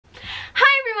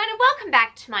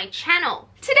back to my channel.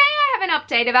 Today I have an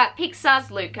update about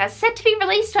Pixar's Luca, set to be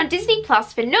released on Disney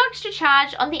Plus for no extra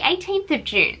charge on the 18th of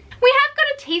June. We have got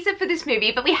a teaser for this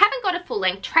movie, but we haven't got a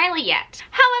full-length trailer yet.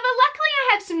 However, luckily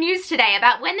I have some news today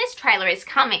about when this trailer is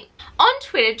coming. On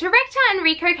Twitter, director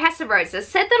Enrico Casarosa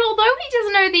said that although he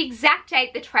doesn't know the exact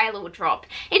date the trailer will drop,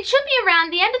 it should be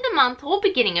around the end of the month or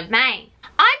beginning of May.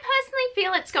 I personally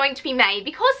feel it's going to be May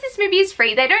because this movie is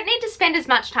free. They don't need to spend as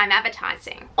much time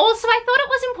advertising. Also, I thought it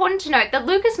was important to note that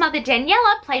Luca's mother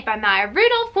Daniela, played by Maya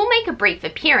Rudolph, will make a brief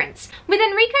appearance, with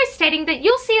Enrico stating that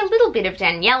you'll see a little bit of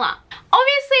Daniela.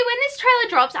 Obviously, when this trailer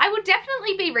drops, I will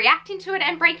definitely be reacting to it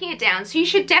and breaking it down, so you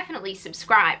should definitely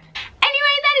subscribe.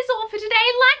 Anyway, that is all for today.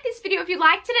 Like this video if you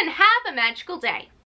liked it and have a magical day.